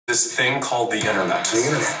This thing called the internet. The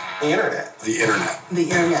internet. The internet. The internet. The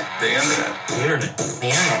internet. The internet. The internet.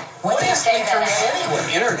 The internet. What is the internet anyway?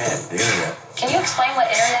 Internet. The internet. Can you explain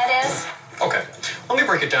what internet is? Okay, let me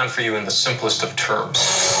break it down for you in the simplest of terms.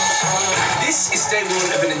 This is day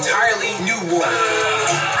one of an entirely new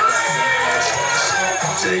world.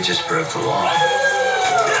 So they just broke the law.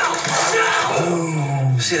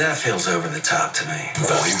 See, that feels over the top to me.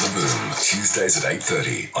 Value the Boom, Tuesdays at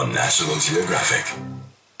 8:30 on National Geographic.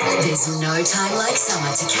 There's no time like summer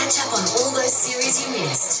to catch up on all those series you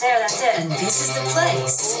missed. There, that's it. And this is the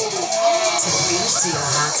place to binge to your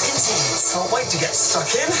heart's content. Can't wait to get stuck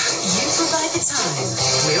in. You provide the time.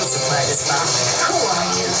 We'll supply the spark. Who are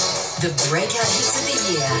you? The breakout hits of the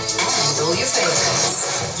year and all your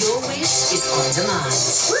favourites. Your wish is on demand.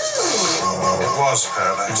 It was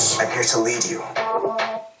paradise. I'm here to lead you.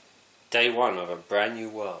 Day one of a brand new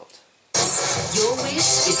world. Your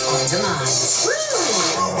wish is on demand.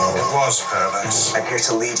 It was paradise. I'm here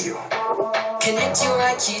to lead you. Connect your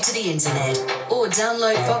IQ to the internet or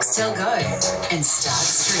download Foxtel Go and start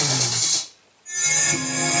streaming.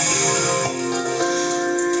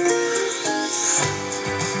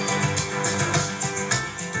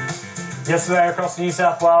 Yesterday across New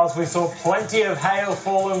South Wales we saw plenty of hail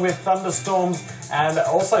falling with thunderstorms and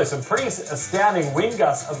also some pretty astounding wind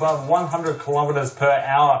gusts above 100 kilometres per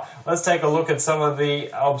hour. Let's take a look at some of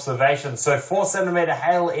the observations. So 4 centimetre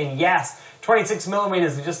hail in Yass, 26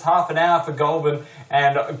 millimetres in just half an hour for Goulburn,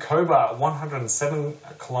 and Cobar 107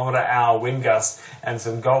 kilometre-hour wind gusts and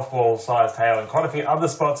some golf ball sized hail in quite a few other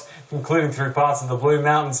spots, including through parts of the Blue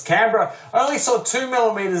Mountains. Canberra only saw 2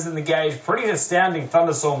 millimetres in the gauge, pretty astounding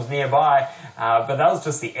thunderstorms nearby, but that was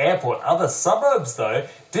just the airport. Other suburbs though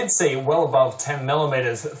did see well above 10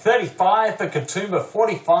 millimetres. 35 for Katoomba,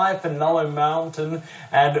 45 for Nullo Mountain,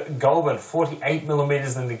 and Goulburn 48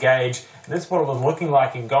 millimetres in the gauge. And this is what it was looking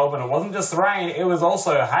like in Goulburn. It wasn't just rain, it was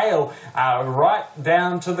also hail right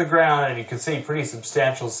down to the ground, and you can see pretty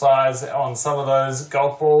substantial size on some of those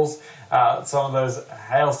golf balls, some of those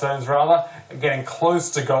hailstones rather, getting close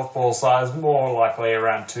to golf ball size, more likely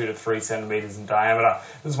around 2 to 3 centimetres in diameter.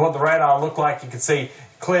 This is what the radar looked like. You can see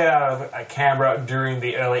cleared out of Canberra during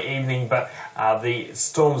the early evening, but the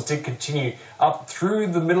storms did continue up through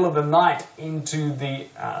the middle of the night into the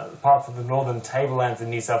parts of the northern tablelands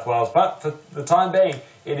in New South Wales. But for the time being,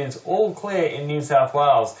 it is all clear in New South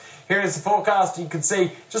Wales. Here is the forecast. You can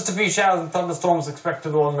see just a few showers and thunderstorms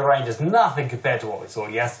expected along the ranges. Nothing compared to what we saw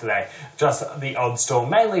yesterday. Just the odd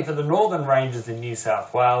storm, mainly for the northern ranges in New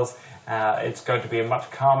South Wales. It's going to be a much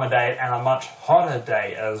calmer day and a much hotter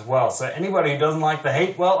day as well. So anybody who doesn't like the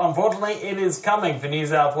heat, well, unfortunately, it is coming for New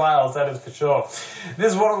South Wales, that is for sure.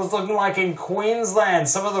 This is what it was looking like in Queensland.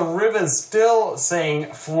 Some of the rivers still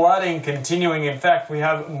seeing flooding continuing. In fact, we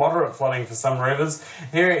have moderate flooding for some rivers.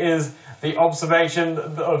 Here is the observation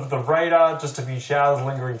of the radar, just a few showers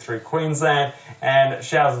lingering through Queensland and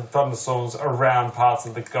showers and thunderstorms around parts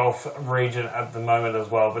of the Gulf region at the moment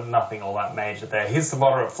as well, but nothing all that major there. Here's the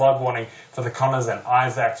moderate flood warning for the Connors and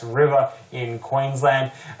Isaacs River in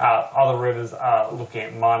Queensland. Other rivers are looking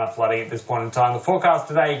at minor flooding at this point in time. The forecast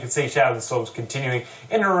today, you can see showers and storms continuing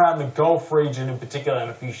in and around the Gulf region in particular,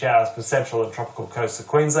 and a few showers for central and tropical coasts of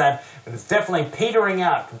Queensland, but it's definitely petering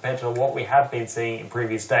out compared to what we have been seeing in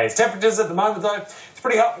previous days. Temperatures at the moment though, it's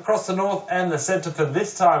pretty hot across the north and the centre for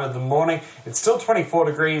this time of the morning. It's still 24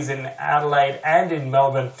 degrees in Adelaide and in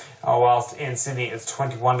Melbourne, whilst in Sydney it's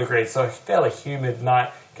 21 degrees, so a fairly humid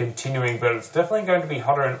night continuing, but it's definitely going to be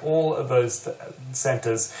hotter in all of those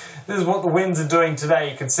centres. This is what the winds are doing today.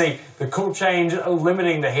 You can see the cool change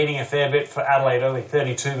limiting the heating a fair bit for Adelaide, only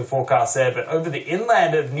 32 the forecast there, but over the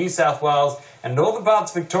inland of New South Wales and northern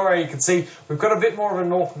parts of Victoria, you can see we've got a bit more of a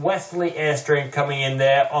northwesterly airstream coming in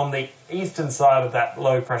there on the eastern side of that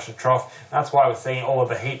low pressure trough. That's why we're seeing all of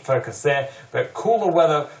the heat focus there, but cooler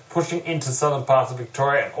weather pushing into southern parts of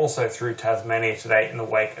Victoria and also through Tasmania today in the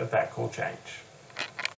wake of that cool change.